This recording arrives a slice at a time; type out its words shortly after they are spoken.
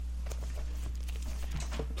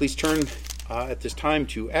Please turn at this time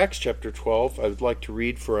to Acts chapter 12. I would like to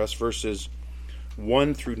read for us verses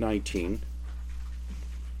 1 through 19.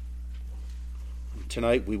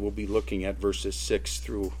 Tonight we will be looking at verses 6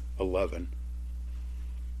 through 11.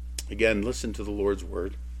 Again, listen to the Lord's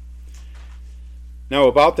word. Now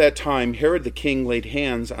about that time Herod the king laid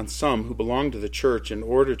hands on some who belonged to the church in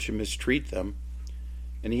order to mistreat them.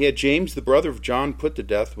 And he had James the brother of John put to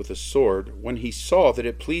death with a sword. When he saw that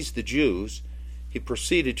it pleased the Jews, he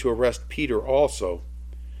proceeded to arrest Peter also.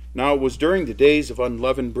 Now it was during the days of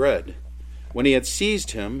unleavened bread. When he had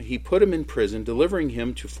seized him, he put him in prison, delivering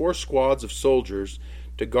him to 4 squads of soldiers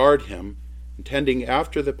to guard him, intending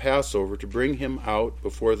after the Passover to bring him out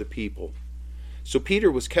before the people. So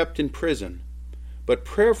Peter was kept in prison, but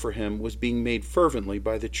prayer for him was being made fervently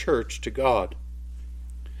by the church to God.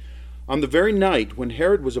 On the very night when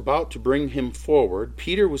Herod was about to bring him forward,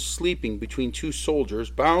 Peter was sleeping between 2 soldiers,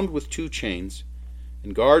 bound with 2 chains,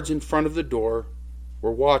 and guards in front of the door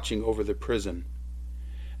were watching over the prison.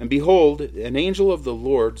 And behold, an angel of the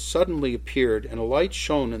Lord suddenly appeared, and a light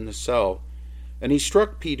shone in the cell. And he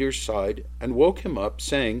struck Peter's side, and woke him up,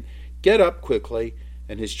 saying, "Get up quickly,"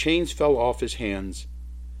 and his chains fell off his hands.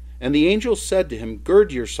 And the angel said to him,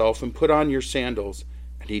 "Gird yourself, and put on your sandals."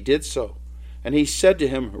 And he did so. And he said to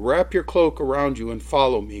him, "Wrap your cloak around you, and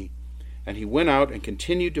follow me." And he went out and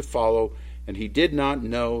continued to follow, and he did not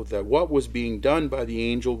know that what was being done by the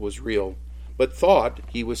angel was real, but thought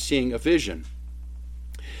he was seeing a vision.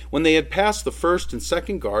 When they had passed the first and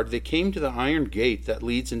second guard, they came to the iron gate that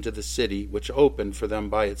leads into the city, which opened for them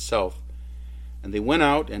by itself. And they went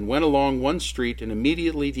out and went along one street, and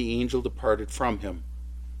immediately the angel departed from him.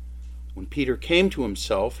 When Peter came to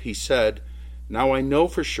himself, he said, "Now I know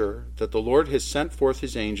for sure that the Lord has sent forth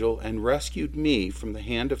his angel and rescued me from the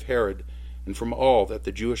hand of Herod and from all that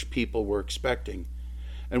the Jewish people were expecting."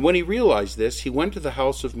 And when he realized this, he went to the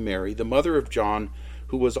house of Mary, the mother of John,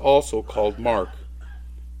 who was also called Mark,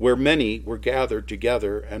 where many were gathered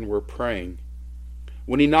together and were praying.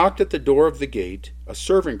 When he knocked at the door of the gate, a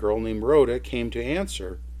servant girl named Rhoda came to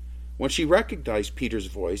answer. When she recognized Peter's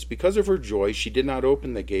voice, because of her joy, she did not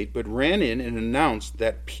open the gate, but ran in and announced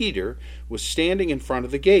that Peter was standing in front of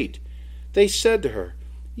the gate. They said to her,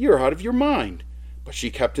 "You're out of your mind." But she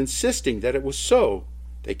kept insisting that it was so.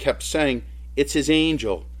 They kept saying, "It's his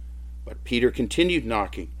angel." But Peter continued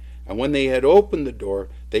knocking, and when they had opened the door,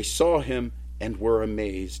 they saw him and were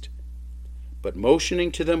amazed. But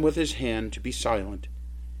motioning to them with his hand to be silent,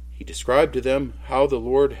 he described to them how the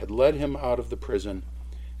Lord had led him out of the prison.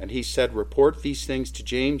 And he said, "Report these things to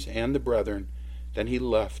James and the brethren." Then he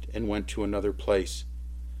left and went to another place.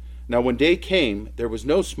 Now when day came, there was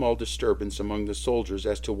no small disturbance among the soldiers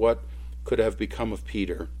as to what could have become of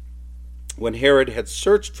Peter. When Herod had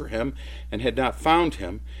searched for him and had not found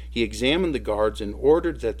him, he examined the guards and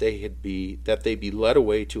ordered that they be led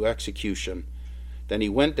away to execution. Then he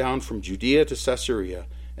went down from Judea to Caesarea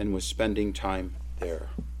and was spending time there.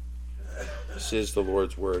 This is the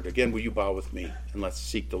Lord's word. Again, will you bow with me and let's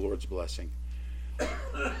seek the Lord's blessing.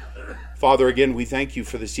 Father, again, we thank you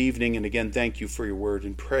for this evening, and again, thank you for your word,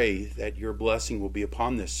 and pray that your blessing will be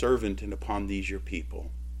upon this servant and upon these your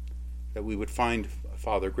people. That we would find,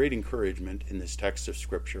 Father, great encouragement in this text of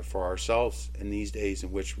Scripture for ourselves in these days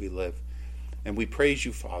in which we live. And we praise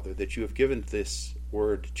you, Father, that you have given this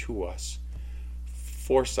word to us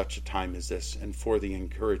for such a time as this and for the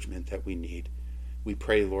encouragement that we need. We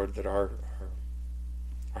pray, Lord, that our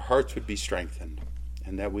hearts would be strengthened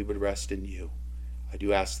and that we would rest in you. I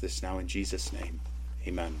do ask this now in Jesus' name.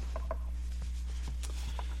 Amen.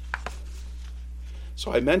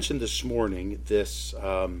 So I mentioned this morning this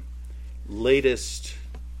latest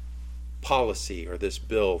policy, or this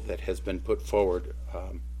bill that has been put forward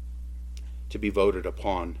to be voted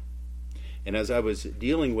upon. And as I was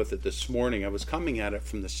dealing with it this morning, I was coming at it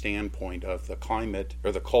from the standpoint of the climate,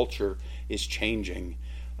 or the culture is changing.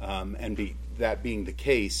 That being the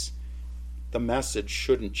case, the message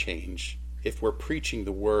shouldn't change. If we're preaching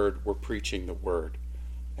the word, we're preaching the word.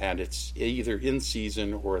 And it's either in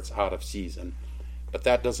season or it's out of season. But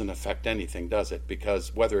that doesn't affect anything, does it?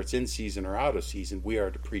 Because whether it's in season or out of season, we are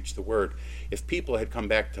to preach the word. If people had come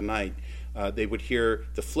back tonight, they would hear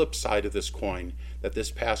the flip side of this coin, that this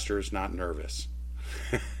pastor is not nervous.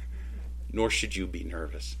 Nor should you be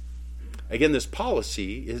nervous. Again, this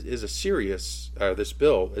policy is a serious, this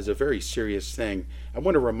bill is a very serious thing. I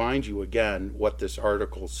want to remind you again what this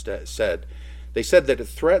article said. They said that it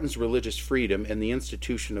threatens religious freedom and the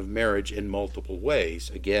institution of marriage in multiple ways.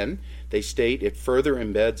 Again, they state it further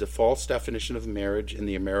embeds a false definition of marriage in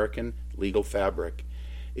the American legal fabric.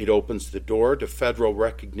 It opens the door to federal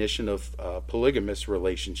recognition of polygamous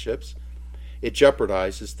relationships. It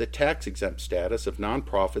jeopardizes the tax-exempt status of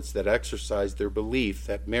nonprofits that exercise their belief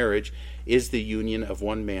that marriage is the union of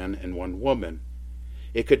one man and one woman.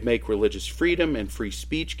 It could make religious freedom and free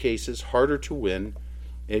speech cases harder to win.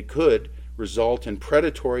 It could result in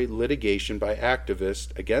predatory litigation by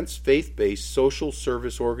activists against faith-based social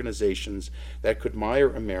service organizations that could mire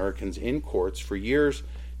Americans in courts for years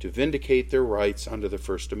to vindicate their rights under the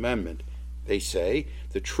First Amendment. They say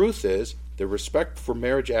the truth is the Respect for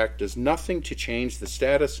Marriage Act does nothing to change the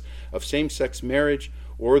status of same-sex marriage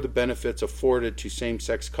or the benefits afforded to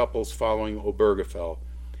same-sex couples following Obergefell.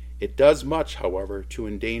 It does much, however, to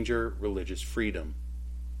endanger religious freedom.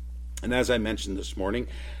 And as I mentioned this morning,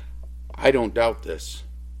 I don't doubt this.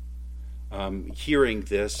 Hearing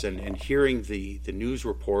this and hearing the news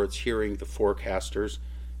reports, hearing the forecasters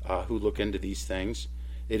who look into these things,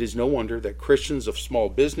 it is no wonder that Christians of small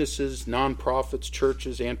businesses, nonprofits,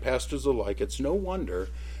 churches, and pastors alike, it's no wonder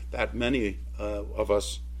that many of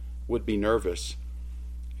us would be nervous.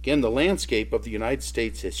 Again, the landscape of the United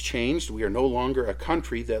States has changed. We are no longer a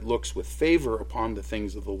country that looks with favor upon the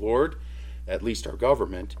things of the Lord, at least our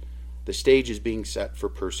government. The stage is being set for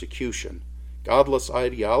persecution. Godless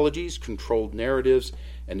ideologies, controlled narratives,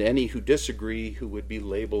 and any who disagree who would be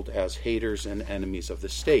labeled as haters and enemies of the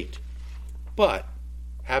state. But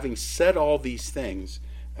having said all these things,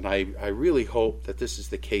 and I really hope that this is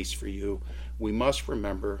the case for you, we must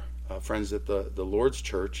remember, friends, that the Lord's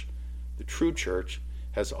church, the true church,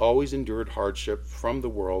 has always endured hardship from the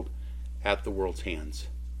world at the world's hands.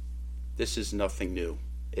 This is nothing new.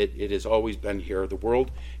 It has always been here. The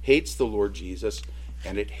world hates the Lord Jesus,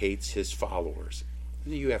 and it hates his followers.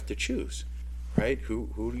 And you have to choose, right?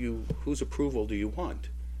 Whose approval do you want?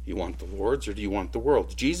 You want the Lord's, or do you want the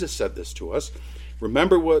world's? Jesus said this to us.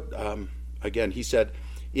 Remember what, again, he said,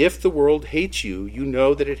 "If the world hates you, you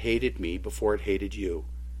know that it hated me before it hated you.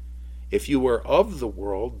 If you were of the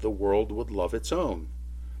world would love its own.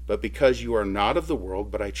 But because you are not of the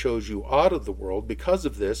world, but I chose you out of the world, because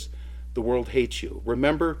of this, the world hates you.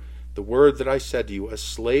 Remember the word that I said to you, a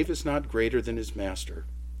slave is not greater than his master.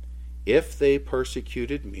 If they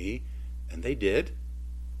persecuted me," and they did,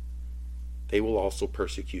 "they will also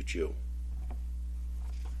persecute you."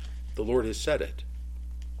 The Lord has said it.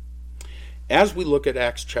 As we look at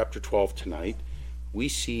Acts chapter 12 tonight, we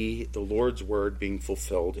see the Lord's word being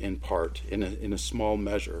fulfilled in part, in a small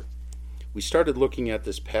measure. We started looking at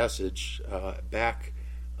this passage back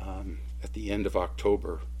at the end of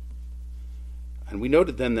October. And we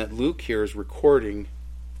noted then that Luke here is recording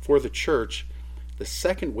for the church the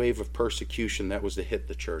second wave of persecution that was to hit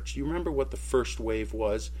the church. You remember what the first wave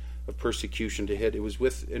was of persecution to hit? It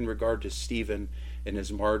was in regard to Stephen and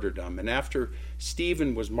his martyrdom. And after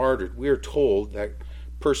Stephen was martyred, we are told that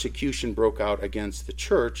persecution broke out against the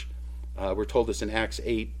church. We're told this in Acts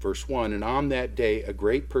 8, verse 1. "And on that day, a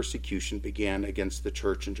great persecution began against the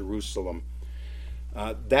church in Jerusalem."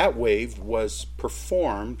 That wave was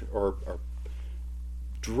performed or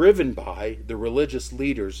driven by the religious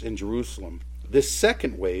leaders in Jerusalem. This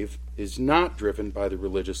second wave is not driven by the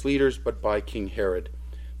religious leaders, but by King Herod,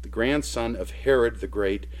 the grandson of Herod the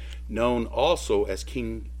Great, known also as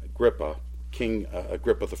King Agrippa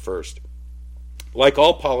I. Like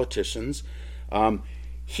all politicians,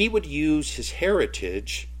 he would use his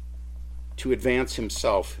heritage to advance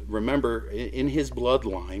himself. Remember, in his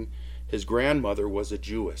bloodline, his grandmother was a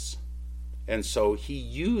Jewess. And so he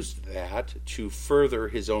used that to further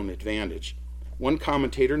his own advantage. One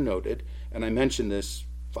commentator noted, and I mentioned this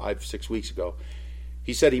 5-6 weeks ago,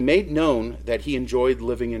 he said he made known that he enjoyed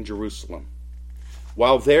living in Jerusalem.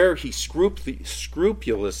 While there, he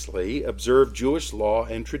scrupulously observed Jewish law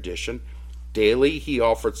and tradition. Daily, he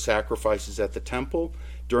offered sacrifices at the temple.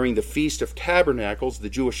 During the Feast of Tabernacles, the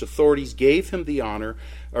Jewish authorities gave him the honor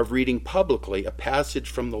of reading publicly a passage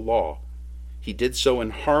from the law. He did so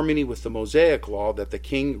in harmony with the Mosaic law, that the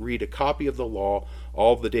king read a copy of the law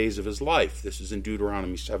all the days of his life. This is in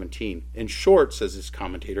Deuteronomy 17. In short, says this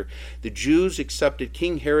commentator, the Jews accepted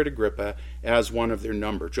King Herod Agrippa as one of their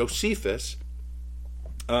number. Josephus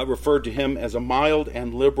referred to him as a mild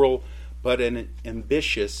and liberal, but an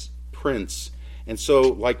ambitious prince. And so,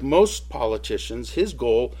 like most politicians, his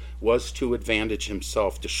goal was to advantage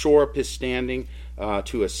himself, to shore up his standing,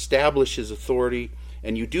 to establish his authority.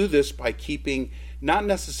 And you do this by keeping not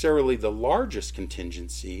necessarily the largest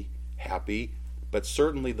contingency happy, but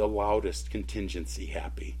certainly the loudest contingency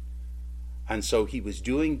happy. And so he was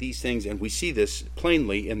doing these things, and we see this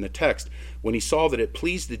plainly in the text. When he saw that it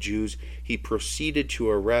pleased the Jews, he proceeded to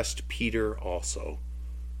arrest Peter also.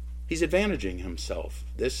 He's advantaging himself.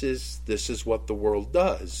 This is what the world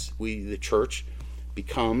does. We, the church,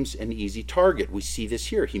 becomes an easy target. We see this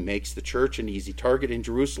here. He makes the church an easy target in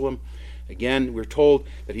Jerusalem. Again, we're told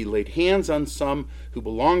that he laid hands on some who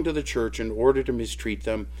belonged to the church in order to mistreat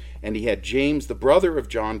them, and he had James, the brother of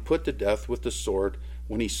John, put to death with the sword.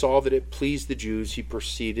 When he saw that it pleased the Jews, he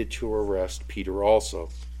proceeded to arrest Peter also.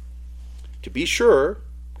 To be sure,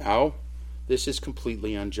 now, this is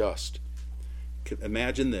completely unjust.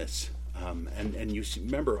 Imagine this. And you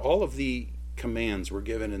remember, all of the commands were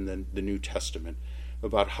given in the New Testament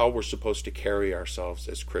about how we're supposed to carry ourselves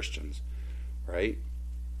as Christians, right?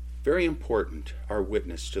 Very important, our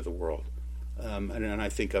witness to the world. And I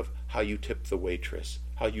think of how you tip the waitress,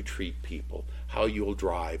 how you treat people, how you'll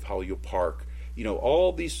drive, how you'll park,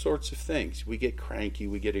 all these sorts of things. We get cranky,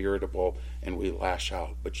 we get irritable, and we lash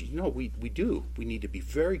out. But we do. We need to be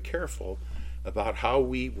very careful about how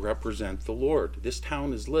we represent the Lord. This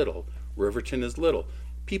town is little. Riverton is little.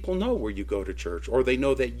 People know where you go to church, or they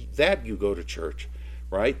know that you go to church,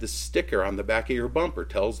 right? The sticker on the back of your bumper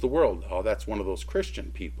tells the world, oh, that's one of those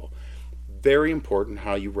Christian people. Very important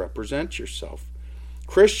how you represent yourself.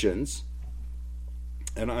 Christians,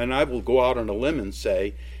 and I will go out on a limb and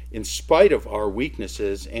say, in spite of our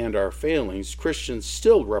weaknesses and our failings, Christians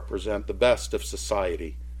still represent the best of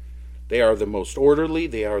society. They are the most orderly,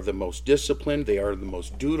 they are the most disciplined, they are the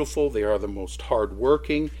most dutiful, they are the most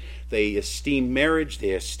hardworking, they esteem marriage,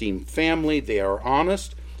 they esteem family, they are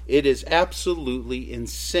honest. It is absolutely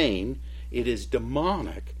insane, it is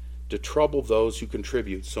demonic to trouble those who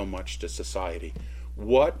contribute so much to society.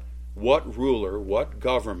 What ruler, what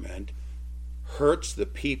government hurts the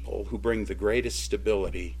people who bring the greatest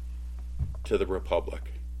stability to the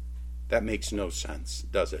republic? That makes no sense,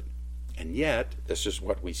 does it? And yet, this is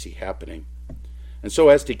what we see happening. And so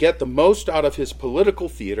as to get the most out of his political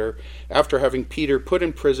theater, after having Peter put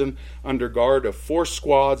in prison under guard of 4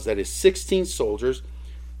 squads, that is 16 soldiers,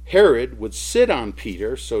 Herod would sit on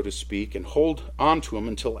Peter, so to speak, and hold on to him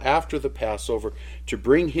until after the Passover to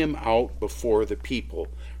bring him out before the people.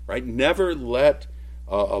 Right? Never let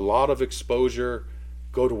a lot of exposure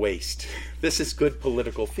go to waste. This is good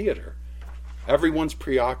political theater. Everyone's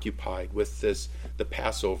preoccupied with the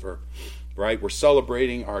Passover, right? We're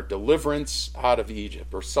celebrating our deliverance out of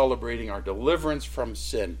Egypt. We're celebrating our deliverance from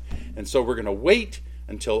sin. And so we're going to wait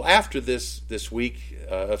until after this week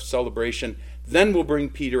of celebration. Then we'll bring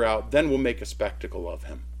Peter out. Then we'll make a spectacle of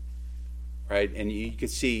him, right? And you can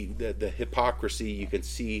see the hypocrisy. You can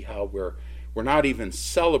see how we're not even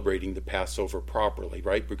celebrating the Passover properly,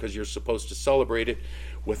 right? Because you're supposed to celebrate it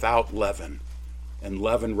without leaven. And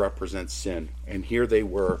leaven represents sin. And here they're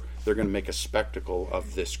going to make a spectacle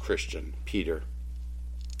of this Christian, Peter.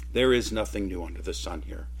 There is nothing new under the sun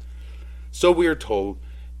here. So we are told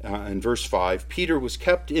in verse 5, Peter was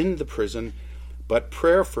kept in the prison, but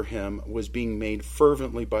prayer for him was being made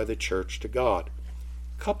fervently by the church to God.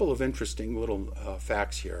 A couple of interesting little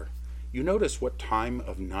facts here. You notice what time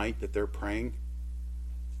of night that they're praying?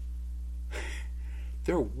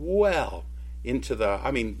 They're well into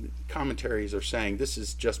commentaries are saying this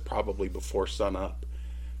is just probably before sunup,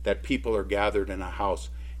 that people are gathered in a house.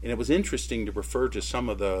 And it was interesting to refer to some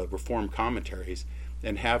of the Reformed commentaries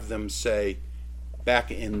and have them say,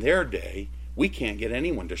 back in their day, we can't get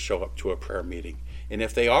anyone to show up to a prayer meeting. And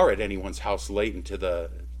if they are at anyone's house late into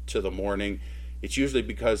the morning, it's usually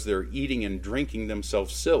because they're eating and drinking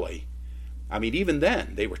themselves silly. Even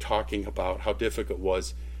then, they were talking about how difficult it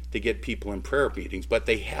was to get people in prayer meetings, but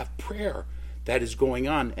they have prayer that is going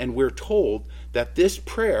on, and we're told that this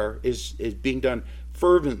prayer is being done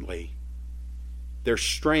fervently. They're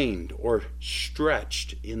strained or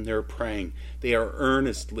stretched in their praying. They are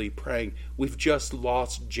earnestly praying. We've just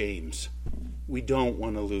lost James. We don't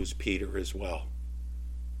want to lose Peter as well.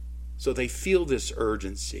 So they feel this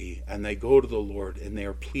urgency, and they go to the Lord, and they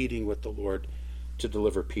are pleading with the Lord to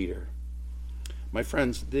deliver Peter. My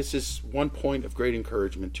friends, this is one point of great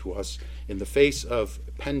encouragement to us in the face of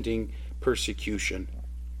pending persecution,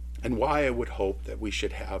 and why I would hope that we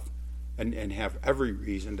should have and have every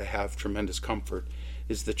reason to have tremendous comfort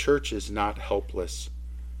is the church is not helpless.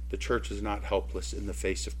 The church is not helpless in the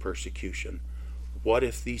face of persecution. What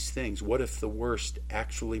if these things, what if the worst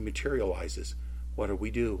actually materializes? What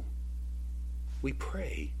do? We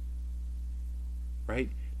pray,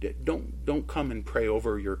 right? Don't come and pray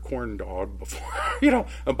over your corn dog before,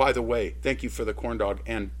 and by the way, thank you for the corn dog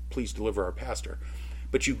and please deliver our pastor.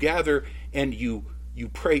 But you gather and you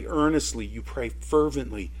pray earnestly, you pray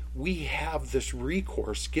fervently. We have this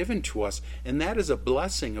recourse given to us, and that is a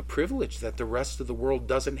blessing, a privilege that the rest of the world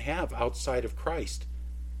doesn't have outside of Christ.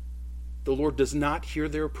 The Lord does not hear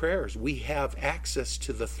their prayers. We have access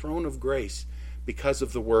to the throne of grace because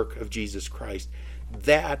of the work of Jesus Christ.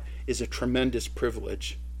 That is a tremendous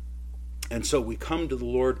privilege. And so we come to the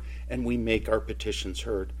Lord and we make our petitions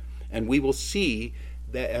heard. And we will see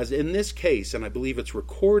that, as in this case, and I believe it's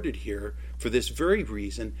recorded here for this very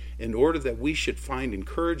reason, in order that we should find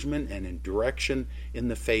encouragement and in direction in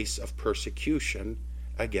the face of persecution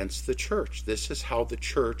against the church. This is how the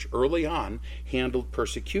church early on handled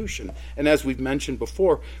persecution. And as we've mentioned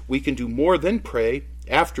before, we can do more than pray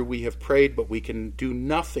after we have prayed, but we can do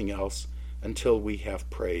nothing else until we have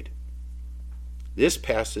prayed. This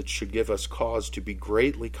passage should give us cause to be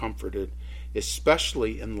greatly comforted,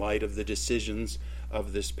 especially in light of the decisions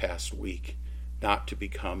of this past week, not to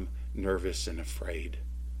become nervous and afraid.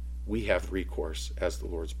 We have recourse as the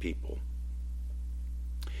Lord's people.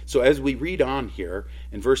 So as we read on here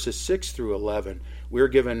in verses 6 through 11, we're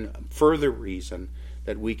given further reason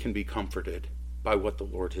that we can be comforted by what the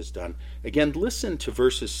Lord has done. Again, listen to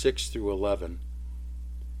verses 6 through 11.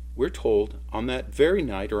 We're told, on the very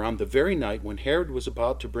night when Herod was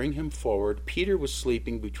about to bring him forward, Peter was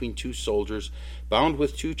sleeping between two soldiers, bound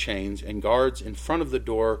with two chains, and guards in front of the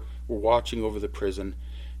door were watching over the prison.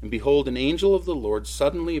 And behold, an angel of the Lord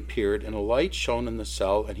suddenly appeared, and a light shone in the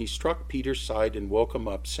cell, and he struck Peter's side and woke him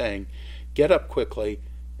up, saying, "Get up quickly,"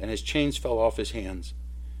 and his chains fell off his hands.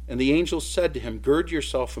 And the angel said to him, "Gird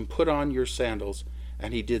yourself and put on your sandals."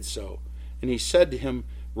 And he did so. And he said to him,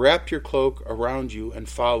 "Wrap your cloak around you and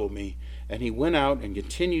follow me." And he went out and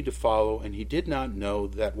continued to follow, and he did not know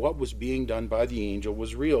that what was being done by the angel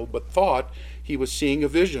was real, but thought he was seeing a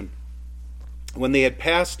vision. When they had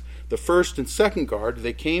passed the first and second guard,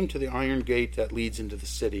 they came to the iron gate that leads into the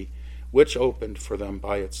city, which opened for them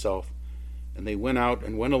by itself. And they went out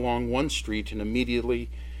and went along one street, and immediately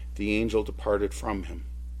the angel departed from him.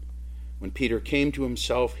 When Peter came to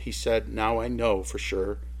himself, he said, "Now I know for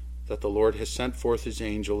sure that the Lord has sent forth his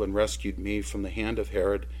angel and rescued me from the hand of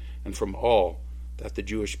Herod and from all that the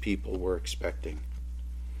Jewish people were expecting."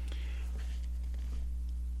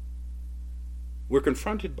 We're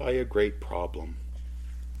confronted by a great problem.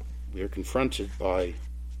 We are confronted by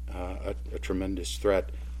a tremendous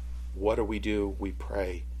threat. What do? We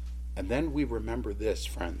pray. And then we remember this,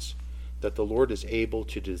 friends, that the Lord is able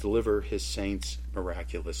to deliver his saints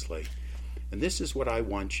miraculously. And this is what I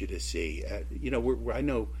want you to see. I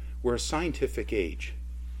know we're a scientific age.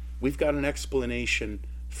 We've got an explanation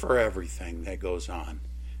for everything that goes on.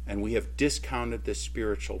 And we have discounted the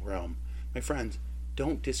spiritual realm. My friends,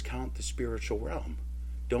 don't discount the spiritual realm.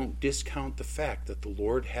 Don't discount the fact that the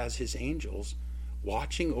Lord has his angels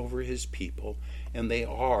watching over his people, and they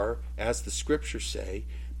are, as the scriptures say,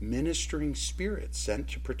 ministering spirits sent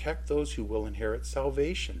to protect those who will inherit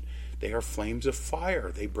salvation. They are flames of fire.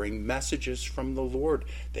 They bring messages from the Lord.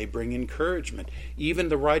 They bring encouragement. Even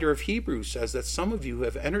the writer of Hebrews says that some of you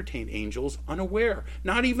have entertained angels unaware,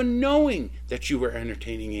 not even knowing that you were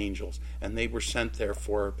entertaining angels, and they were sent there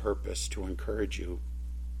for a purpose, to encourage you.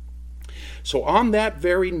 So on that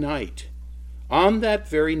very night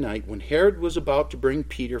when Herod was about to bring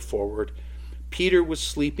Peter forward, Peter was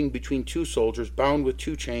sleeping between two soldiers, bound with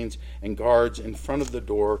two chains, and guards in front of the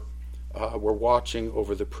door were watching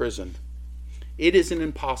over the prison. It is an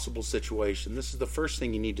impossible situation. This is the first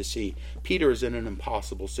thing you need to see. Peter is in an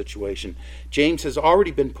impossible situation. James has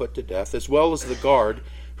already been put to death, as well as the guard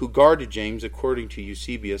who guarded James, according to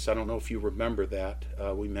Eusebius. I don't know if you remember that.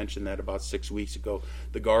 We mentioned that about 6 weeks ago.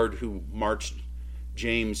 The guard who marched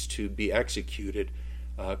James to be executed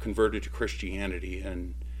converted to Christianity,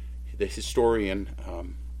 and the historian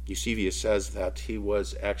Eusebius says that he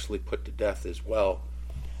was actually put to death as well.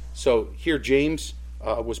 So here James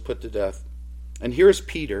was put to death. And here's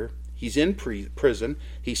Peter. He's in prison.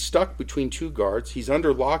 He's stuck between two guards. He's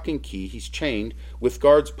under lock and key. He's chained with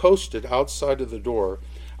guards posted outside of the door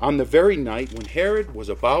on the very night when Herod was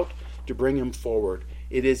about to bring him forward.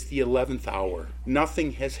 It is the 11th hour.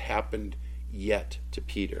 Nothing has happened yet to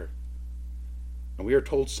Peter. And we are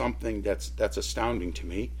told something that's astounding to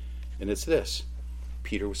me, and it's this.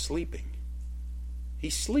 Peter was sleeping.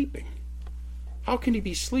 He's sleeping. How can he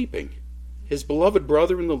be sleeping? His beloved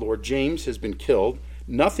brother in the Lord, James, has been killed.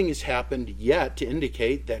 Nothing has happened yet to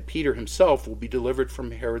indicate that Peter himself will be delivered from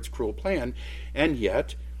Herod's cruel plan, and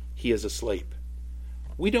yet he is asleep.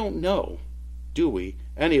 We don't know, do we,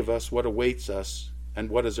 any of us, what awaits us and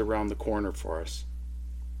what is around the corner for us.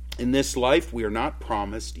 In this life, we are not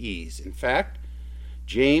promised ease. In fact,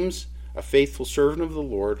 James, a faithful servant of the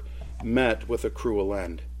Lord, met with a cruel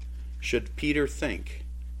end. Should Peter think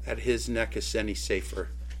that his neck is any safer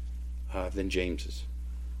than James's?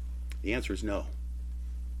 The answer is no.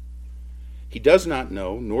 He does not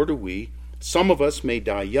know, nor do we, Some of us may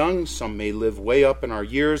die young, some may live way up in our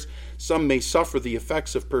years, some may suffer the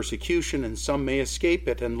effects of persecution, and some may escape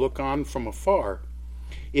it and look on from afar.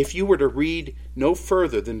 If you were to read no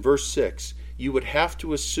further than verse 6, you would have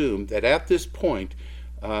to assume that at this point,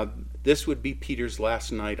 this would be Peter's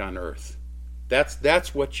last night on earth.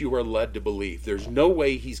 That's what you are led to believe. There's no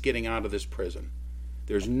way he's getting out of this prison.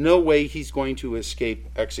 There's no way he's going to escape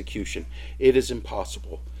execution. It is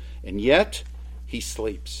impossible. And yet, he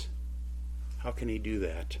sleeps. How can he do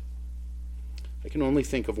that? I can only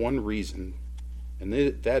think of one reason, and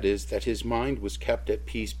that is that his mind was kept at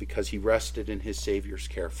peace because he rested in his Savior's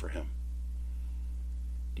care for him.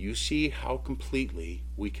 Do you see how completely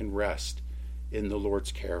we can rest in the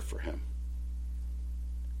Lord's care for him?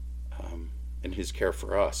 And his care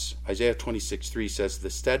for us. Isaiah 26:3 says,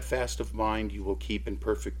 "The steadfast of mind you will keep in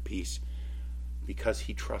perfect peace because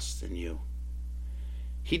he trusts in you."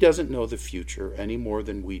 He doesn't know the future any more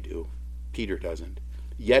than we do. Peter doesn't.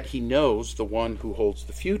 Yet he knows the one who holds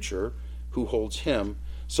the future, who holds him,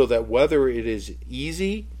 so that whether it is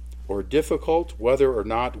easy or difficult, whether or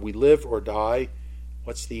not we live or die,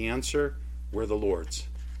 what's the answer? We're the Lord's.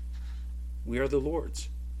 We are the Lord's.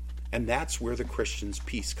 And that's where the Christian's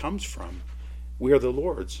peace comes from. We are the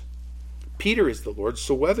Lord's. Peter is the Lord's,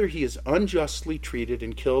 so whether he is unjustly treated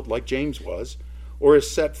and killed like James was, or is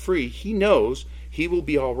set free, he knows he will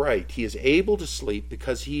be all right. He is able to sleep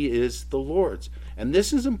because he is the Lord's. And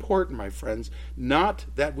this is important, my friends, not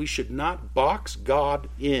that we should not box God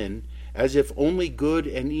in as if only good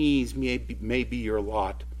and ease may be your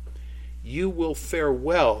lot. You will fare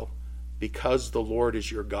well because the Lord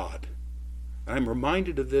is your God. And I'm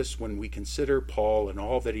reminded of this when we consider Paul and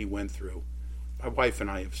all that he went through. My wife and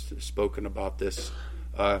I have spoken about this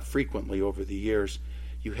frequently over the years.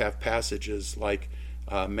 You have passages like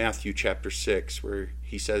Matthew chapter 6, where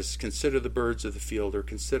he says, "Consider the birds of the field," or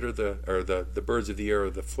consider the birds of the air, or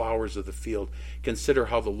the flowers of the field. Consider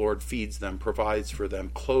how the Lord feeds them, provides for them,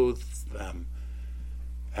 clothes them,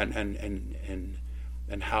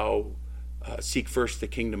 and how seek first the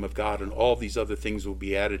kingdom of God, and all these other things will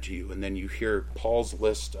be added to you. And then you hear Paul's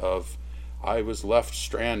list of, I was left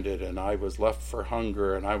stranded, and I was left for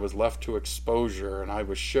hunger, and I was left to exposure, and I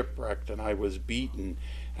was shipwrecked, and I was beaten.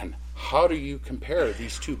 And how do you compare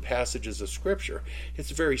these two passages of Scripture? It's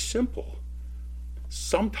very simple.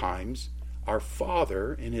 Sometimes our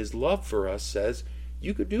Father, in his love for us, says,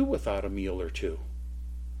 you could do without a meal or two.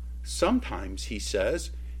 Sometimes he says,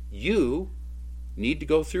 you need to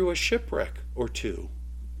go through a shipwreck or two.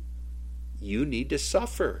 You need to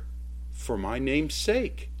suffer for my name's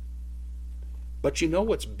sake. But you know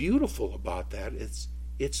what's beautiful about that?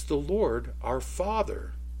 It's the Lord, our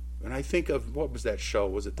Father. And I think of, what was that show?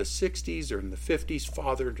 Was it the 60s or in the 50s?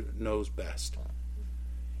 Father knows best.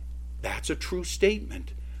 That's a true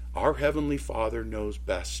statement. Our Heavenly Father knows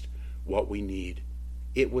best what we need.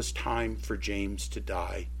 It was time for James to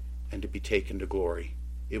die and to be taken to glory.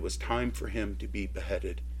 It was time for him to be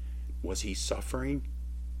beheaded. Was he suffering?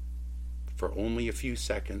 For only a few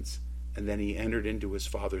seconds, and then he entered into his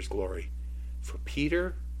Father's glory. For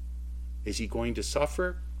Peter, is he going to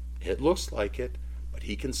suffer? It looks like it, but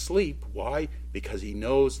he can sleep. Why? Because he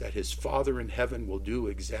knows that his Father in heaven will do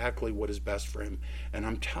exactly what is best for him. And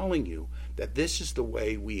I'm telling you that this is the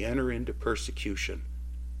way we enter into persecution.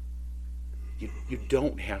 You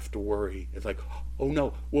don't have to worry. It's like, oh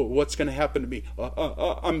no, what's going to happen to me?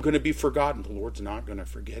 I'm going to be forgotten. The Lord's not going to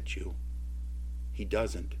forget you. He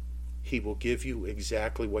doesn't. He will give you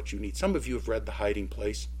exactly what you need. Some of you have read The Hiding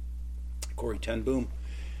Place, Corrie ten Boom,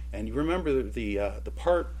 and you remember the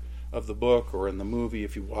part of the book, or in the movie,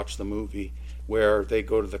 if you watch the movie, where they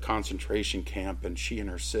go to the concentration camp, and she and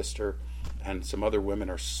her sister and some other women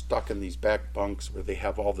are stuck in these back bunks where they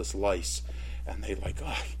have all this lice, and they like,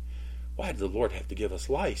 why did the Lord have to give us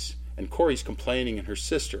lice? And Corrie's complaining, and her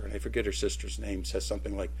sister, and I forget her sister's name, says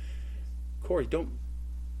something like, Corrie, don't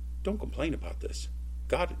complain about this.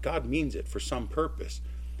 God means it for some purpose.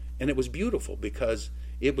 And it was beautiful because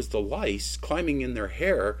it was the lice climbing in their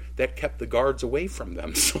hair that kept the guards away from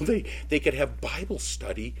them, so they could have Bible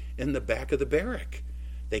study in the back of the barrack.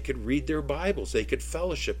 They could read their Bibles, they could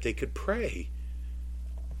fellowship, they could pray.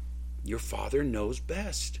 Your Father knows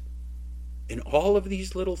best. In all of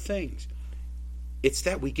these little things, it's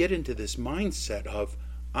that we get into this mindset of,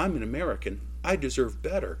 I'm an American, I deserve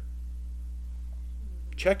better.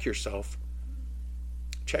 Check yourself.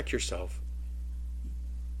 Check yourself.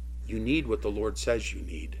 You need what the Lord says you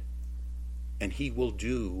need. And he will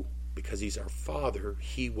do, because he's our Father,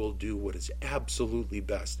 he will do what is absolutely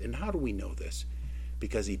best. And how do we know this?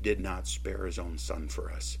 Because he did not spare his own Son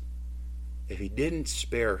for us. If he didn't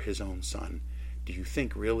spare his own Son, do you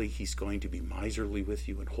think really he's going to be miserly with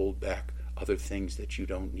you and hold back other things that you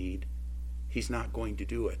don't need? He's not going to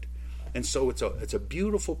do it. And so it's a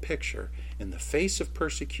beautiful picture in the face of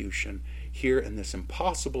persecution, here in this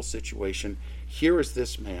impossible situation. Here is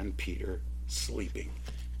this man, Peter, sleeping.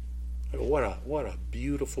 What a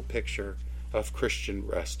beautiful picture of Christian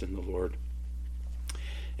rest in the Lord.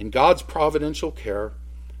 In God's providential care,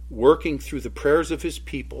 working through the prayers of his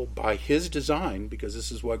people by his design, because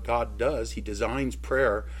this is what God does, he designs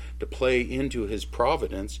prayer to play into his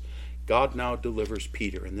providence, God now delivers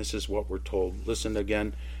Peter, and this is what we're told. Listen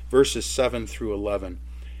again, verses 7 through 11.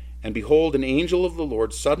 And behold, an angel of the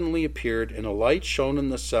Lord suddenly appeared, and a light shone in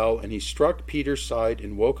the cell, and he struck Peter's side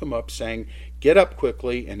and woke him up, saying, Get up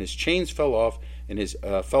quickly. And his chains fell off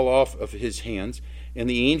of his hands. And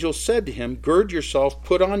the angel said to him, Gird yourself,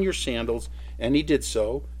 put on your sandals. And he did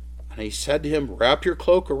so. And he said to him, Wrap your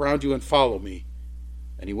cloak around you and follow me.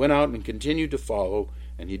 And he went out and continued to follow.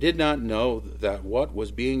 And he did not know that what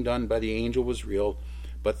was being done by the angel was real,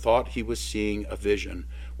 but thought he was seeing a vision.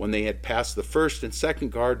 When they had passed the first and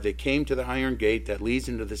second guard, they came to the iron gate that leads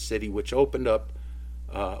into the city, which opened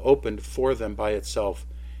for them by itself.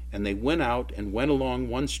 And they went out and went along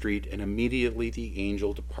one street, and immediately the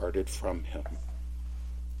angel departed from him.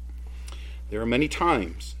 There are many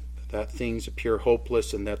times that things appear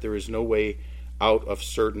hopeless and that there is no way out of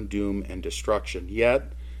certain doom and destruction.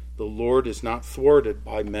 Yet the Lord is not thwarted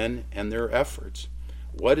by men and their efforts.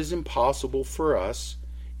 What is impossible for us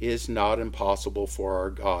is not impossible for our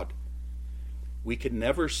God. We could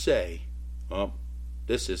never say, oh,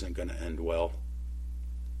 this isn't going to end well.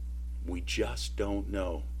 We just don't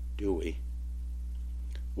know, do we?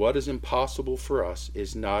 What is impossible for us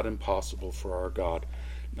is not impossible for our God.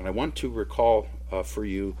 And I want to recall for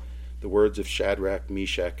you the words of Shadrach,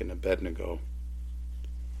 Meshach, and Abednego.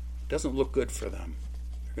 It doesn't look good for them.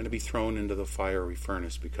 They're going to be thrown into the fiery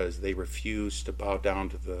furnace because they refused to bow down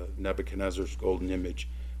to the Nebuchadnezzar's golden image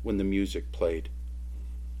when the music played.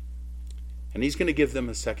 And he's going to give them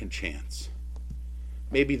a second chance.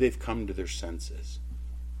 Maybe they've come to their senses.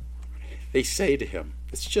 They say to him,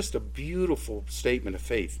 it's just a beautiful statement of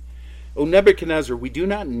faith. O Nebuchadnezzar, we do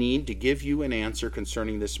not need to give you an answer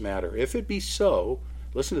concerning this matter. If it be so,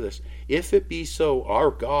 listen to this, if it be so, our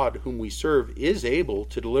God whom we serve is able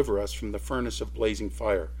to deliver us from the furnace of blazing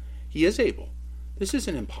fire. He is able. This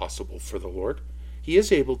isn't impossible for the Lord. He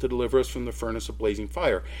is able to deliver us from the furnace of blazing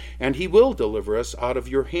fire, and he will deliver us out of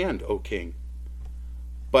your hand, O king.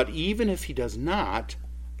 But even if he does not,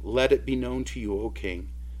 let it be known to you, O king,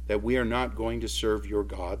 that we are not going to serve your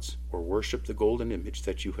gods or worship the golden image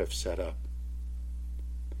that you have set up.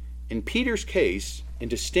 In Peter's case, in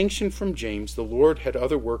distinction from James, the Lord had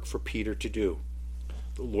other work for Peter to do.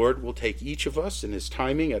 The Lord will take each of us in his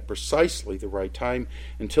timing at precisely the right time.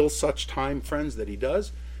 Until such time, friends, that he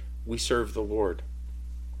does, we serve the Lord.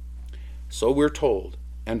 So we're told,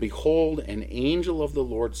 and behold, an angel of the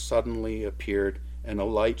Lord suddenly appeared, and a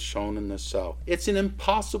light shone in the cell. It's an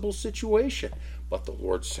impossible situation, but the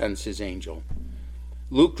Lord sends his angel.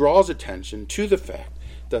 Luke draws attention to the fact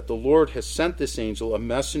that the Lord has sent this angel, a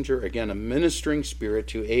messenger, again, a ministering spirit,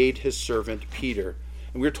 to aid his servant Peter.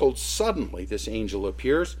 And we're told suddenly this angel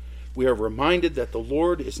appears. We are reminded that the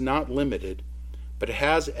Lord is not limited, but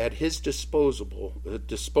has at his disposal,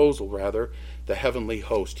 the heavenly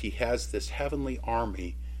host. He has this heavenly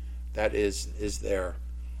army that is there,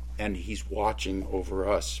 and he's watching over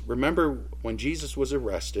us. Remember, when Jesus was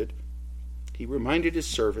arrested, he reminded his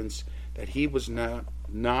servants that he was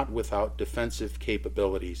not without defensive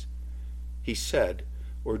capabilities. He said,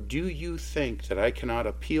 Or do you think that I cannot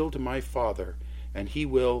appeal to my Father, and he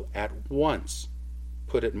will at once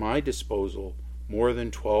put at my disposal more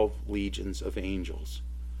than 12 legions of angels?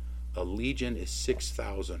 A legion is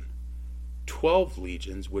 6,000. 12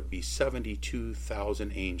 legions would be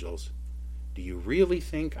 72,000 angels. Do you really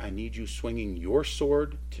think I need you swinging your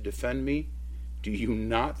sword to defend me? Do you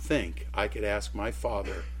not think I could ask my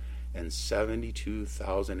Father and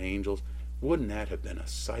 72,000 angels? Wouldn't that have been a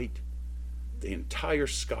sight? The entire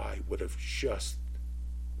sky would have just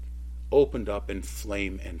opened up in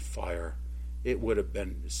flame and fire. It would have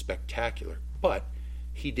been spectacular. But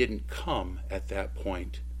he didn't come at that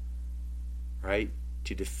point, right,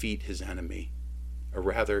 to defeat his enemy. Or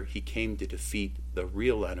rather, he came to defeat the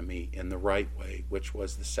real enemy in the right way, which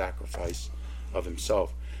was the sacrifice of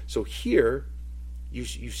himself. So here, you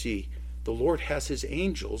see, the Lord has his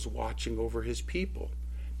angels watching over his people.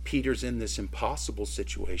 Peter's in this impossible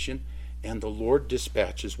situation, and the Lord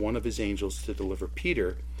dispatches one of his angels to deliver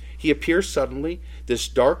Peter. He appears suddenly. This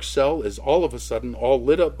dark cell is all of a sudden all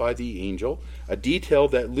lit up by the angel, a detail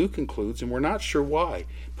that Luke includes, and we're not sure why.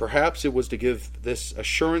 Perhaps it was to give this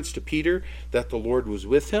assurance to Peter that the Lord was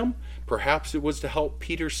with him. Perhaps it was to help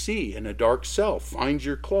Peter see in a dark cell. Find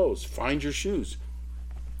your clothes, find your shoes.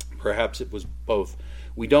 Perhaps it was both.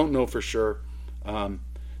 We don't know for sure.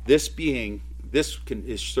 This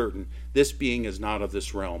is certain. This being is not of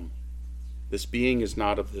this realm. This being is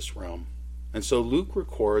not of this realm. And so Luke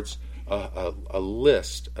records a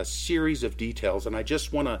list, a series of details, and I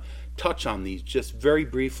just want to touch on these just very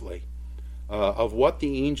briefly, of what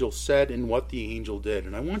the angel said and what the angel did.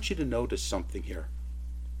 And I want you to notice something here.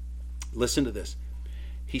 Listen to this.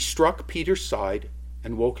 He struck Peter's side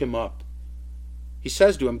and woke him up. He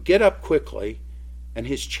says to him, "Get up quickly," and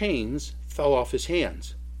his chains fell off his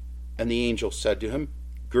hands. And the angel said to him,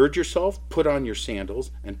 "Gird yourself, put on your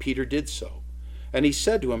sandals," and Peter did so. And he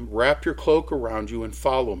said to him, "Wrap your cloak around you and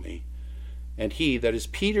follow me." And he, that is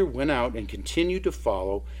Peter, went out and continued to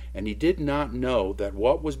follow, and he did not know that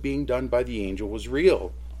what was being done by the angel was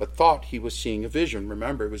real, but thought he was seeing a vision.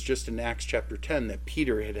 Remember, it was just in Acts chapter 10 that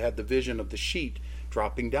Peter had had the vision of the sheet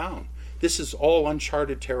dropping down. This is all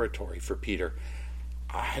uncharted territory for Peter.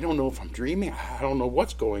 I don't know if I'm dreaming. I don't know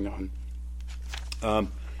what's going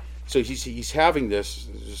on. So he's having this.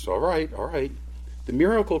 Just, all right. The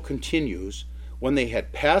miracle continues. When they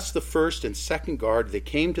had passed the first and second guard, they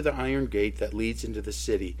came to the iron gate that leads into the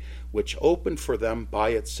city, which opened for them by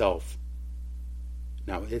itself.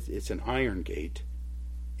 Now, it's an iron gate,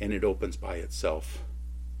 and it opens by itself.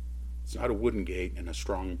 It's not a wooden gate in a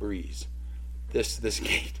strong breeze. This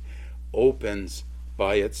gate opens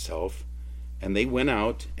by itself, and they went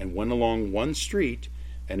out and went along one street,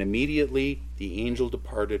 and immediately the angel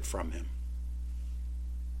departed from him.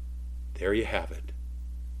 There you have it.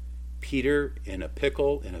 Peter in a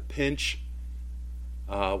pickle, in a pinch,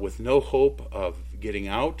 with no hope of getting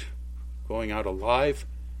out, going out alive,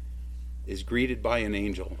 is greeted by an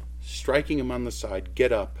angel, striking him on the side.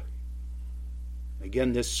 "Get up."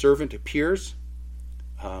 Again, this servant appears,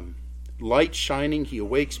 light shining. He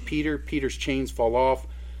awakes Peter. Peter's chains fall off.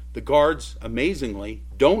 The guards, amazingly,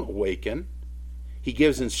 don't awaken. He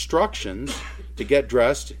gives instructions to get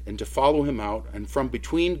dressed and to follow him out. And from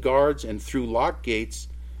between guards and through locked gates,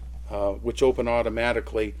 which open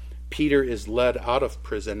automatically, Peter is led out of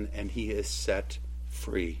prison and he is set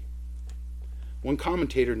free. One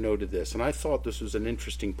commentator noted this, and I thought this was an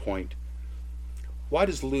interesting point. Why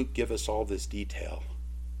does Luke give us all this detail?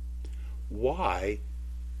 Why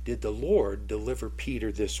did the Lord deliver Peter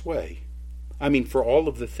this way? I mean, for all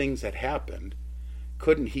of the things that happened,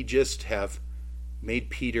 couldn't he just have made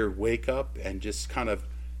Peter wake up and just kind of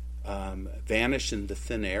vanish into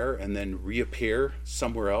thin air and then reappear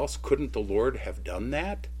somewhere else? Couldn't the Lord have done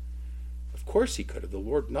that? Of course he could have. The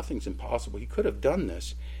Lord, nothing's impossible. He could have done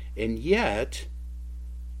this. And yet,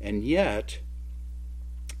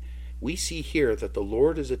 we see here that the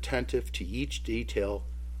Lord is attentive to each detail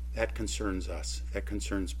that concerns us, that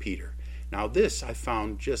concerns Peter. Now this I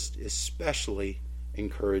found just especially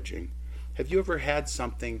encouraging. Have you ever had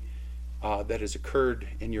something that has occurred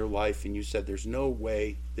in your life and you said there's no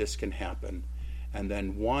way this can happen, and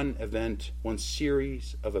then one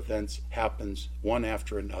series of events happens one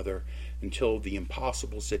after another until the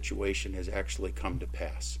impossible situation has actually come to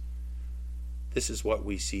pass? This is what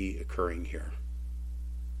we see occurring here.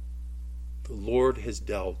 The Lord has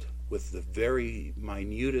dealt with the very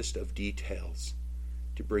minutest of details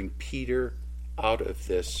to bring Peter out of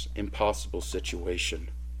this impossible situation.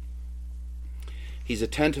 He's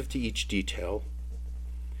attentive to each detail.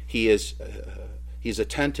 He's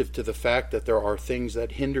attentive to the fact that there are things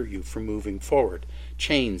that hinder you from moving forward,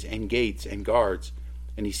 chains and gates and guards.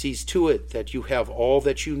 And he sees to it that you have all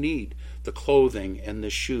that you need, the clothing and the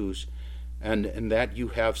shoes, and that you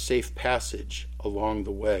have safe passage along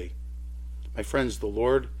the way. My friends, the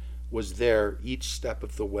Lord was there each step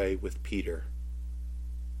of the way with Peter.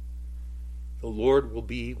 The Lord will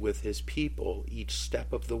be with his people each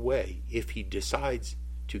step of the way if he decides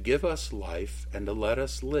to give us life and to let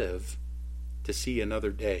us live to see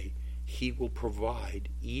another day. He will provide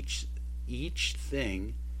each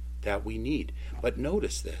thing that we need. But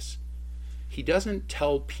notice this. He doesn't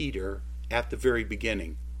tell Peter at the very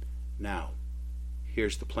beginning, "Now,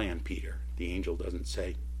 here's the plan, Peter." The angel doesn't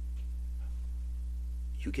say,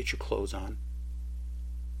 "You get your clothes on.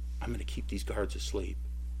 I'm going to keep these guards asleep.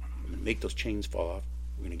 I'm going to make those chains fall off.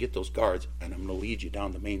 We're going to get those guards, and I'm going to lead you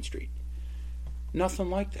down the main street."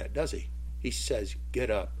 Nothing like that, does he? He says,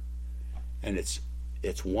 "Get up." And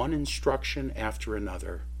it's one instruction after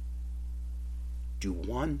another. Do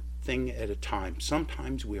one thing at a time.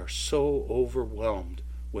 Sometimes we are so overwhelmed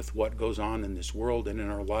with what goes on in this world and in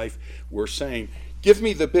our life. We're saying, give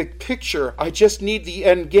me the big picture. I just need the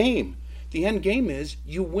end game. The end game is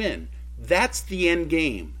you win. That's the end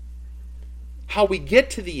game. How we get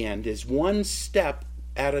to the end is one step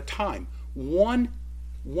at a time. One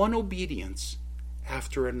obedience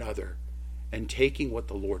after another. And taking what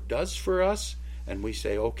the Lord does for us, and we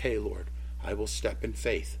say, okay, Lord, I will step in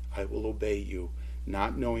faith. I will obey you,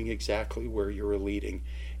 not knowing exactly where you're leading.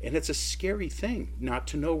 And it's a scary thing not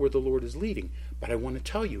to know where the Lord is leading. But I want to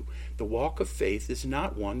tell you, the walk of faith is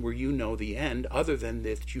not one where you know the end, other than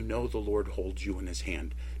that you know the Lord holds you in his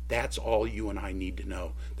hand. That's all you and I need to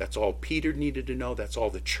know. That's all Peter needed to know. That's all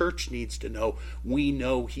the church needs to know. We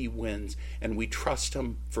know he wins, and we trust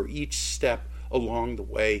him for each step along the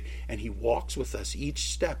way. And he walks with us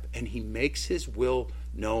each step, and he makes his will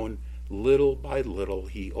known little by little.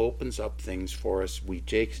 He opens up things for us. We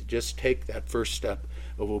just take that first step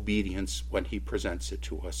of obedience when he presents it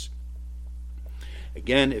to us.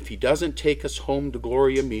 Again, if he doesn't take us home to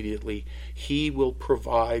glory immediately, he will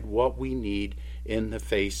provide what we need in the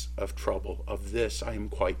face of trouble. Of this, I am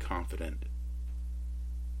quite confident.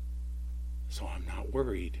 So I'm not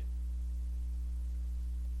worried.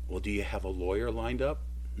 Well, do you have a lawyer lined up?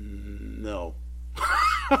 No.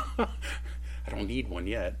 I don't need one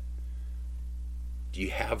yet. Do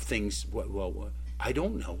you have things? Well, I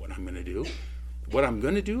don't know what I'm going to do. What I'm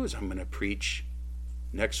going to do is I'm going to preach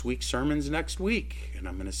next week's sermons next week. And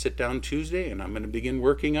I'm going to sit down Tuesday and I'm going to begin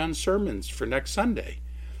working on sermons for next Sunday.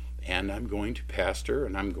 And I'm going to pastor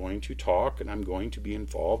and I'm going to talk and I'm going to be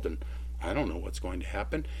involved. And I don't know what's going to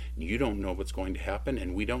happen. You don't know what's going to happen.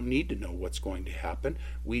 And we don't need to know what's going to happen.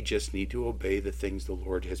 We just need to obey the things the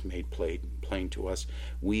Lord has made plain to us.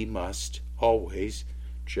 We must always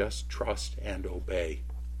just trust and obey.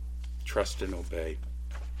 Trust and obey.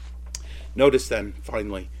 Notice then,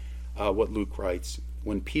 finally, what Luke writes.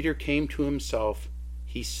 When Peter came to himself,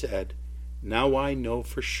 he said, "Now I know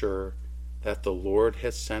for sure that the Lord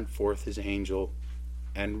has sent forth his angel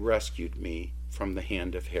and rescued me from the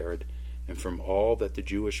hand of Herod and from all that the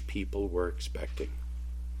Jewish people were expecting."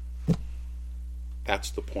 That's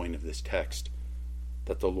the point of this text,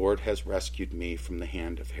 that the Lord has rescued me from the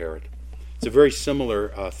hand of Herod. It's a very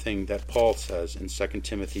similar thing that Paul says in 2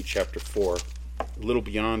 Timothy chapter 4, a little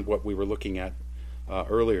beyond what we were looking at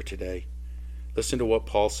earlier today. Listen to what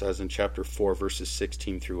Paul says in chapter 4, verses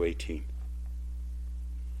 16 through 18.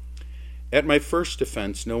 "At my first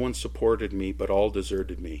defense, no one supported me, but all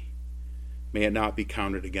deserted me. May it not be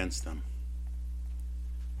counted against them.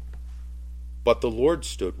 But the Lord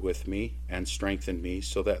stood with me and strengthened me,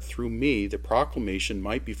 so that through me the proclamation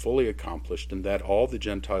might be fully accomplished, and that all the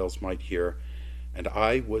Gentiles might hear, and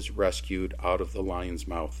I was rescued out of the lion's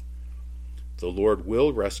mouth. The Lord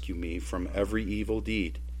will rescue me from every evil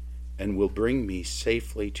deed, and will bring me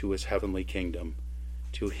safely to his heavenly kingdom.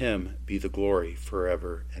 To him be the glory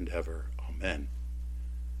forever and ever. Amen."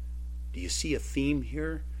 Do you see a theme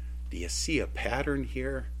here? Do you see a pattern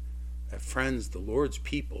here? That, friends, the Lord's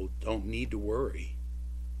people don't need to worry.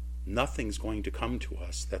 Nothing's going to come to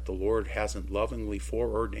us that the Lord hasn't lovingly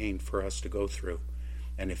foreordained for us to go through.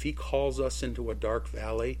 And if he calls us into a dark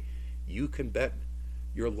valley, you can bet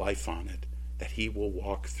your life on it that he will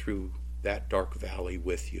walk through that dark valley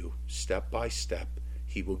with you, step by step.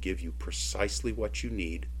 He will give you precisely what you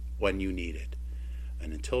need when you need it.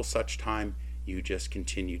 And until such time, you just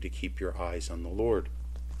continue to keep your eyes on the Lord.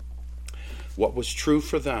 What was true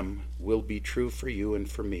for them will be true for you and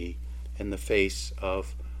for me in the face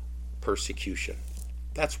of persecution.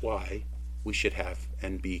 That's why we should have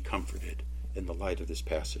and be comforted in the light of this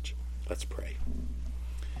passage. Let's pray.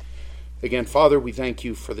 Again, Father, we thank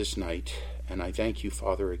you for this night. And I thank you,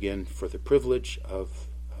 Father, again for the privilege of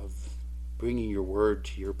bringing your word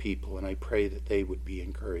to your people. And I pray that they would be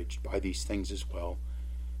encouraged by these things as well.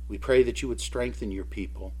 We pray that you would strengthen your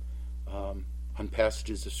people on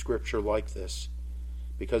passages of Scripture like this,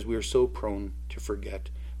 because we are so prone to forget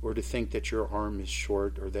or to think that your arm is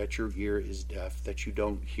short or that your ear is deaf, that you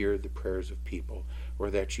don't hear the prayers of people or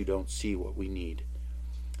that you don't see what we need.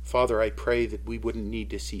 Father, I pray that we wouldn't need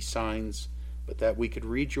to see signs, but that we could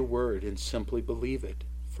read your word and simply believe it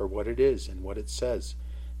for what it is and what it says,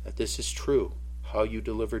 that this is true, how you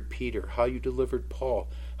delivered Peter, how you delivered Paul,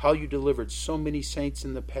 how you delivered so many saints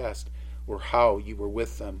in the past, or how you were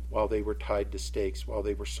with them while they were tied to stakes, while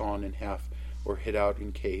they were sawn in half or hid out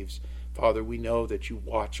in caves. Father, we know that you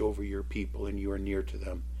watch over your people and you are near to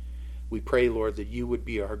them. We pray, Lord, that you would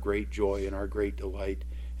be our great joy and our great delight,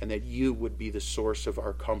 and that you would be the source of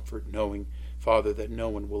our comfort, knowing, Father, that no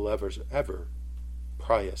one will ever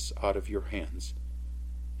pry us out of your hands.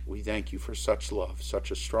 We thank you for such love,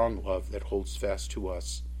 such a strong love that holds fast to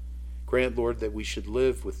us. Grant, Lord, that we should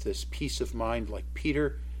live with this peace of mind like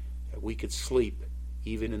Peter, that we could sleep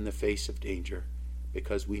even in the face of danger,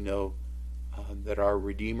 because we know that our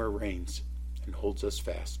Redeemer reigns and holds us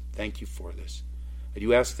fast. Thank you for this. I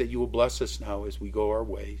do ask that you will bless us now as we go our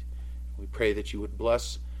way. We pray that you would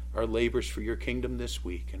bless our labors for your kingdom this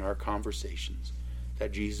week and our conversations,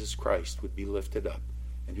 that Jesus Christ would be lifted up,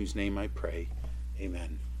 in whose name I pray.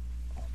 Amen.